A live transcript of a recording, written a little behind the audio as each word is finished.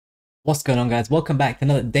What's going on, guys? Welcome back to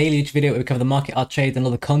another daily YouTube video where we cover the market, our trades, and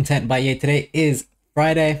all the content. By today is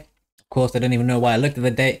Friday. Of course, I don't even know why I looked at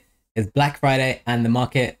the date. It's Black Friday and the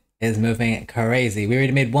market is moving crazy. We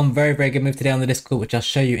already made one very good move today on the Discord, which I'll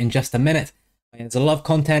show you in just a minute. There's a lot of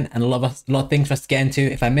content and a lot of things for us to get into.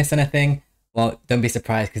 If I miss anything, well, don't be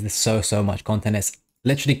surprised because there's so much content. It's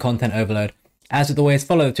literally content overload. As with always,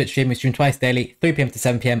 follow the Twitch stream. We stream twice daily, 3 PM to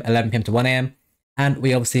 7 PM, 11 PM to 1 AM. And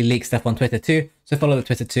we obviously leak stuff on Twitter too. So follow the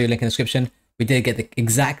Twitter too, link in the description. We did get the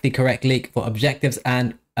exactly correct leak for objectives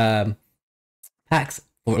and packs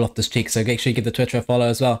for Loftus Cheek. So make sure you give the Twitter a follow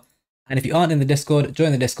as well. And if you aren't in the Discord,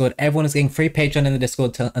 join the Discord. Everyone is getting free Patreon in the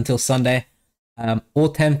Discord until Sunday. All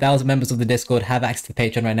 10,000 members of the Discord have access to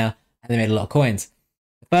Patreon right now, and they made a lot of coins.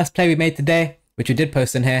 The first play we made today, which we did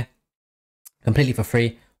post in here, completely for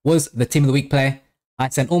free, was the Team of the Week play. I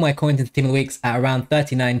sent all my coins into Team of the Weeks at around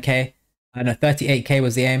 39k. I know 38k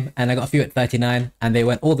was the aim, and I got a few at 39, and they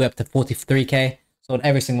went all the way up to 43k. Sold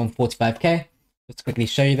every single one 45k. Just to quickly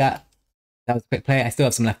show you that. That was a quick play. I still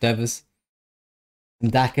have some leftovers.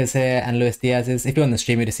 Some Dakas here and Luis Diaz's. If you're on the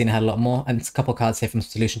stream, you'd have seen I had a lot more. And it's a couple cards here from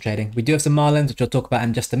Solution Trading. We do have some Marlins, which I'll talk about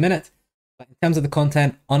in just a minute. But in terms of the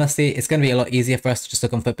content, honestly, it's going to be a lot easier for us to just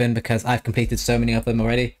look on Futbin because I've completed so many of them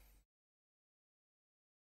already.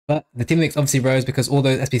 But the Team Leaks obviously rose because all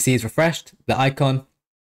those SBCs refreshed. The icon,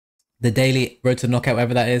 the daily road to knockout,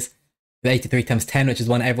 whatever that is, the 83 times 10, which is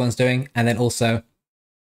one everyone's doing, and then also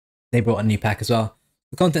they brought a new pack as well.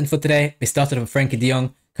 The content for today, we started with Frankie de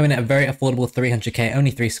Jong, coming at a very affordable 300k, only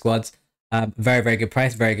 3 squads, very good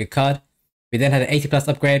price, very good card. We then had an 80 plus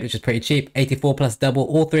upgrade, which is pretty cheap, 84 plus double.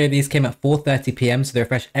 All 3 of these came at 4:30 PM, so they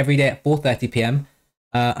refresh every day at 4:30 PM.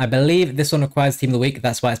 I believe this one requires Team of the Week,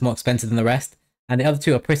 that's why it's more expensive than the rest, and the other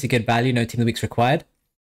 2 are pretty good value, no Team of the Weeks required.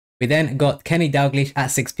 We then got Kenny Dalglish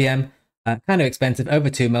at 6 PM, kind of expensive,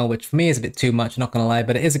 over 2 mil, which for me is a bit too much, not gonna lie,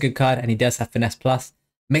 but it is a good card and he does have finesse plus.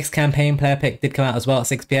 Mixed campaign player pick did come out as well at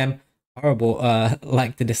 6 PM. Horrible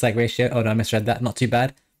like to dislike ratio. Oh no, I misread that, not too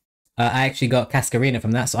bad. I actually got Cascarina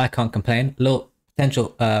from that, so I can't complain. Little potential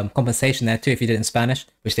compensation there too if you did it in Spanish,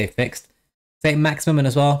 which they fixed. Same maximum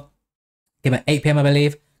as well. Came at 8 PM I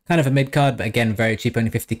believe. Kind of a mid card, but again, very cheap,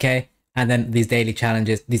 only 50k. And then these daily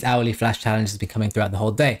challenges, these hourly flash challenges have been coming throughout the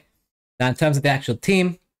whole day. Now, in terms of the actual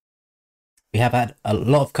team, we have had a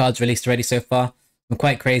lot of cards released already so far. Some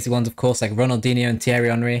quite crazy ones, of course, like Ronaldinho and Thierry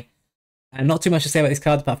Henry. And not too much to say about these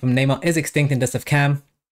cards, apart from Neymar is extinct and does have Cam.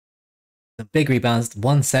 The big rebounds,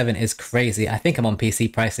 1.7 is crazy. I think I'm on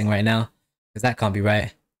PC pricing right now, because that can't be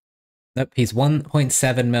right. Nope, he's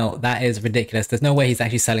 1.7 mil. That is ridiculous. There's no way he's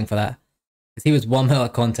actually selling for that. Because he was 1 mil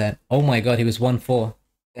at content. Oh my god, he was 1.4.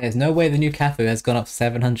 There's no way the new Cafu has gone up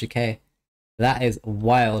 700k. That is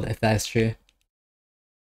wild if that is true.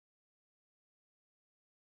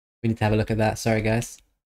 We need to have a look at that. Sorry, guys.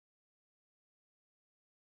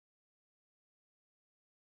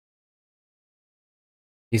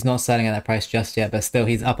 He's not selling at that price just yet, but still,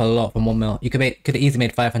 he's up a lot from 1 mil. You could have easily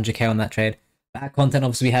made 500k on that trade. But at content,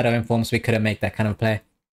 obviously, we had our own form, so we couldn't make that kind of play.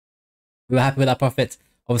 We were happy with our profits.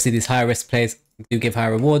 Obviously, these higher risk plays do give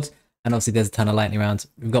higher rewards, and obviously, there's a ton of lightning rounds.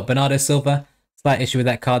 We've got Bernardo Silva. Slight issue with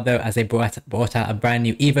that card, though, as they brought out a brand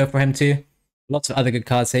new Evo for him, too. Lots of other good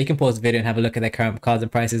cards, so you can pause the video and have a look at their current cards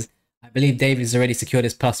and prices. I believe Davies has already secured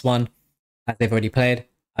his +1, as they've already played.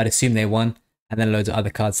 I'd assume they won, and then loads of other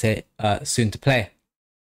cards here soon to play.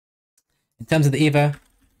 In terms of the Evo,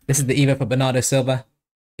 this is the Evo for Bernardo Silva.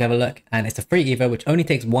 You have a look, and it's a free Evo, which only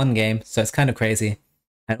takes 1 game, so it's kind of crazy.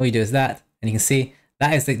 And all you do is that, and you can see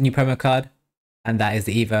that is the new promo card, and that is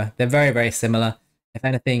the Evo. They're very similar. If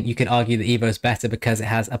anything, you could argue the Evo is better because it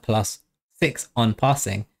has a +6 on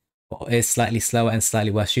passing, but is slightly slower and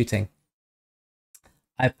slightly worse shooting.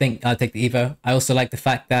 I think I'll take the Evo. I also like the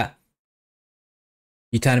fact that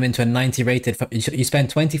you turn them into a 90 rated. You spend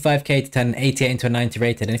 25k to turn an 88 into a 90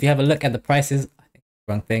 rated. And if you have a look at the prices, I think that's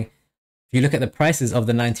the wrong thing. If you look at the prices of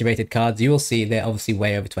the 90 rated cards, you will see they're obviously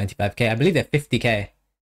way over 25k. I believe they're 50k.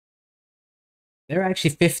 They're actually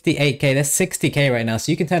 58k. They're 60k right now.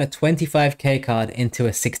 So you can turn a 25k card into a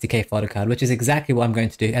 60k fodder card, which is exactly what I'm going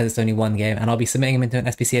to do as it's only 1 game. And I'll be submitting them into an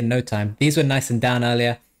SBC in no time. These were nice and down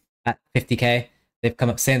earlier at 50k. They've come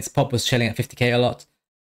up since. Pop was chilling at 50k a lot.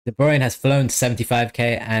 De Bruyne has flown to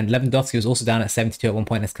 75k, and Lewandowski was also down at 72 at one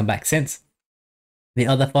point and has come back since. The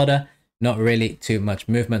other fodder, not really too much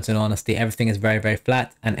movement in honesty. Everything is very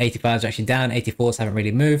flat, and 85s are actually down. 84s haven't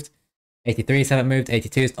really moved. 83s haven't moved.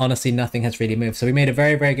 82s, honestly, nothing has really moved. So we made a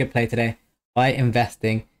very good play today by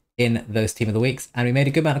investing in those Team of the Weeks, and we made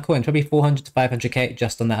a good amount of coins, probably 400 to 500k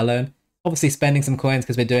just on that alone. Obviously spending some coins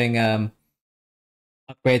because we're doing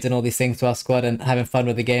upgrades and all these things to our squad and having fun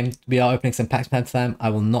with the game. We are opening some packs from time to time. I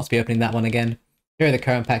will not be opening that one again. Here are the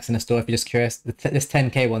current packs in the store if you're just curious. This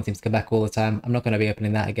 10k one seems to come back all the time. I'm not going to be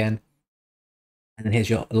opening that again. And then here's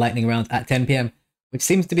your lightning round at 10 PM, which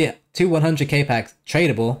seems to be 2 100k packs,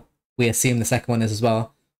 tradable. We assume the second one is as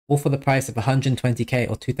well, all for the price of 120k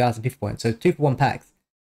or 2,000 FIFA points. So 2 for 1 packs.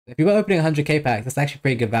 If you were opening 100k packs, that's actually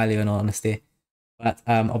pretty good value in all honesty. But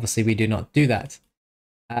obviously we do not do that.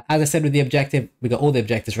 As I said with the objective, we got all the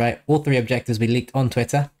objectives right. All 3 objectives we leaked on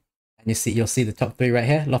Twitter. And you'll see the top 3 right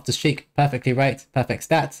here. Loftus-Cheek, perfectly right, perfect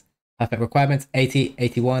stats, perfect requirements, 80,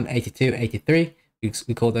 81, 82, 83.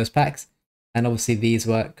 We call those packs. And obviously these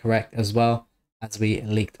were correct as well as we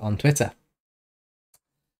leaked on Twitter.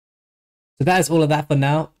 So that is all of that for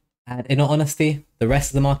now. And in all honesty, the rest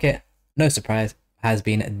of the market, no surprise, has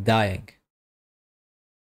been dying.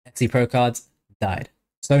 FC Pro cards died.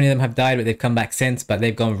 So many of them have died, but they've come back since, but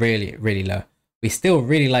they've gone really, really low. We still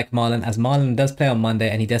really like Marlon, as Marlon does play on Monday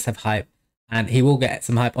and he does have hype, and he will get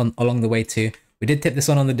some hype along the way too. We did tip this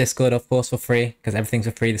one on the Discord, of course, for free, because everything's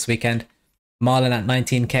for free this weekend. Marlon at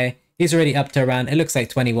 19k. He's already up to around, it looks like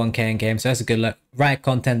 21k in game, so that's a good look. Right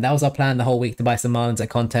content, that was our plan the whole week, to buy some Marlons at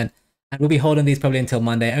content. And we'll be holding these probably until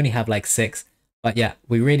Monday. I only have like 6. But yeah,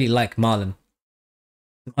 we really like Marlon.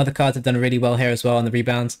 Some other cards have done really well here as well on the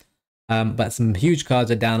rebounds. But some huge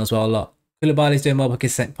cards are down as well a lot. Koulibaly's doing well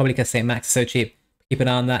probably because St. Max is so cheap. Keep an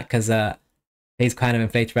eye on that because he's kind of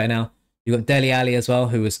inflated right now. You've got Dele Alli as well,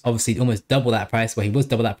 who was obviously almost double that price. Well, he was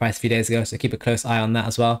double that price a few days ago, so keep a close eye on that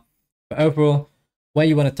as well. But overall, where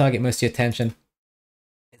you want to target most of your attention,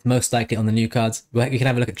 it's most likely on the new cards. We can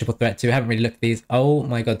have a look at Triple Threat too. I haven't really looked at these. Oh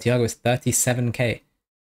my god, Thiago is 37k.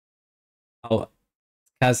 Oh,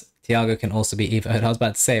 because Thiago can also be evoed. I was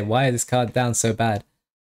about to say, why is this card down so bad?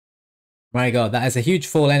 My god, that is a huge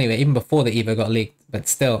fall anyway, even before the Evo got leaked. But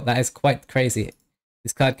still, that is quite crazy.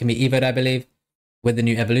 This card can be evoed, I believe, with the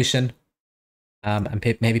new evolution. And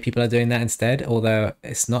maybe people are doing that instead, although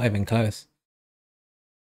it's not even close.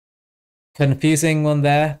 Confusing one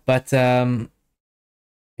there, but I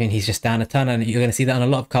mean, he's just down a ton, and you're going to see that on a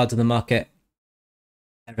lot of cards in the market.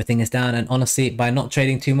 Everything is down, and honestly, by not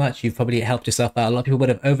trading too much, you've probably helped yourself out. A lot of people would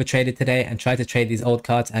have overtraded today and tried to trade these old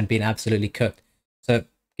cards and been absolutely cooked. So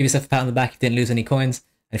give yourself a pat on the back if you didn't lose any coins,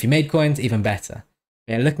 and if you made coins, even better.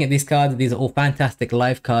 Yeah, looking at these cards, these are all fantastic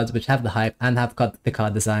live cards which have the hype and have the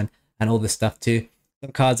card design and all this stuff too.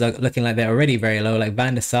 Some cards are looking like they're already very low, like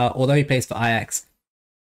Van der Sar, although he plays for Ajax,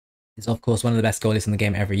 is of course one of the best goalies in the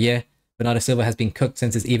game every year. Bernardo Silva has been cooked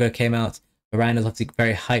since his Evo came out. Varane is obviously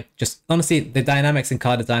very hyped. Just honestly, the dynamics and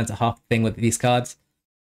card designs are half the thing with these cards.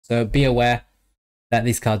 So be aware that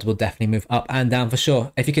these cards will definitely move up and down for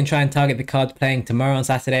sure. If you can try and target the cards playing tomorrow on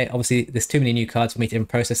Saturday, obviously there's too many new cards for me to even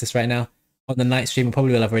process this right now. On the night stream, we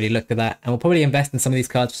probably will have already looked at that, and we'll probably invest in some of these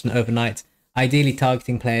cards just overnight, ideally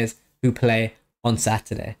targeting players who play on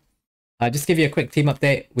Saturday. Just to give you a quick team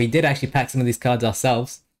update, we did actually pack some of these cards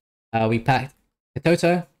ourselves. We packed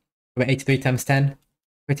Katoto for 83 times 10.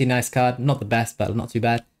 Pretty nice card, not the best, but not too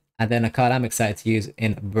bad. And then a card I'm excited to use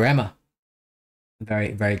in Bremer.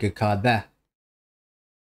 Very, very good card there.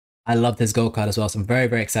 I love this gold card as well, so I'm very,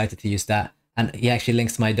 very excited to use that. And he actually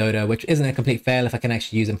links to my Dodo, which isn't a complete fail if I can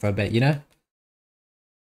actually use him for a bit, you know?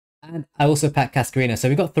 And I also packed Cascarino. So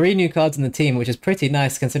we've got 3 new cards in the team, which is pretty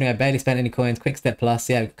nice considering I barely spent any coins. Quick Step Plus,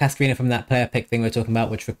 yeah, Cascarino from that player pick thing we are talking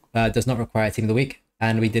about, which does not require a team of the week.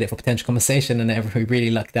 And we did it for potential compensation, and we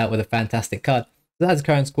really lucked out with a fantastic card. So that's the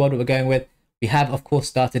current squad we're going with. We have, of course,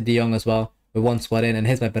 started De Jong as well with 1 squad in, and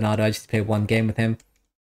here's my Bernardo. I just played 1 game with him.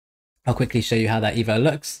 I'll quickly show you how that Evo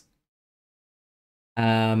looks.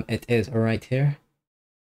 It is right here.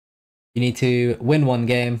 You need to win 1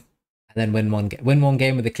 game, and then win one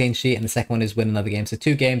game with a clean sheet, and the second one is win another game. So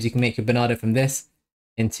 2 games, you can make your Bernardo from this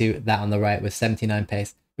into that on the right with 79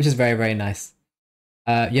 pace, which is very, very nice.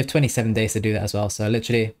 You have 27 days to do that as well. So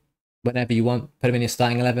literally, whenever you want, put him in your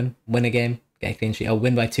starting 11, win a game, get a clean sheet, or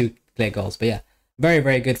win by 2 clear goals. But yeah, very,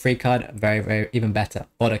 very good free card. Very, very even better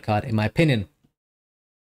auto card in my opinion.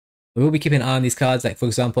 We will be keeping an eye on these cards. Like for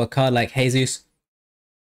example, a card like Jesus.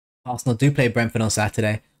 Arsenal do play Brentford on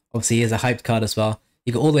Saturday. Obviously, he is a hyped card as well.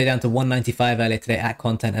 He got all the way down to 195 earlier today at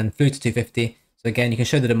content and flew to 250. So again, you can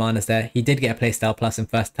show the demand is there. He did get a playstyle plus in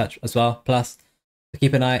first touch as well. Plus,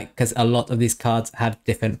 keep an eye because a lot of these cards have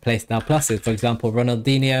different playstyle pluses. For example,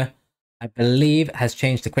 Ronaldinho, I believe, has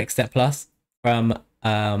changed to quick step plus from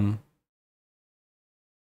the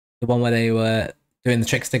one where they were doing the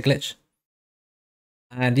trickster glitch.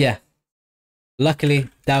 And yeah, luckily,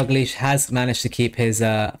 Dalglish has managed to keep his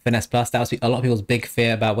finesse plus. That was a lot of people's big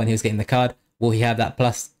fear about when he was getting the card. Will he have that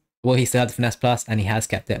plus? Will he still have the finesse plus? And he has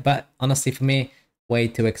kept it. But honestly, for me, way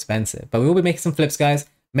too expensive. But we will be making some flips, guys.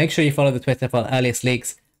 Make sure you follow the Twitter for the earliest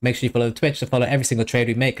leaks. Make sure you follow the Twitch to follow every single trade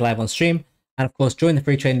we make live on stream. And of course, join the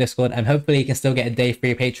free trading Discord, and hopefully you can still get a day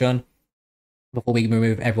free Patreon before we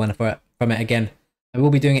remove everyone from it again. And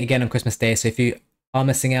we'll be doing it again on Christmas Day, so if you are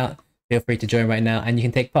missing out, feel free to join right now and you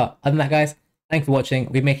can take part. Other than that, guys, thanks for watching.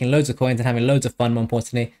 We'll be making loads of coins and having loads of fun, more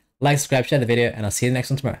importantly. Like, subscribe, share the video, and I'll see you in the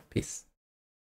next one tomorrow. Peace.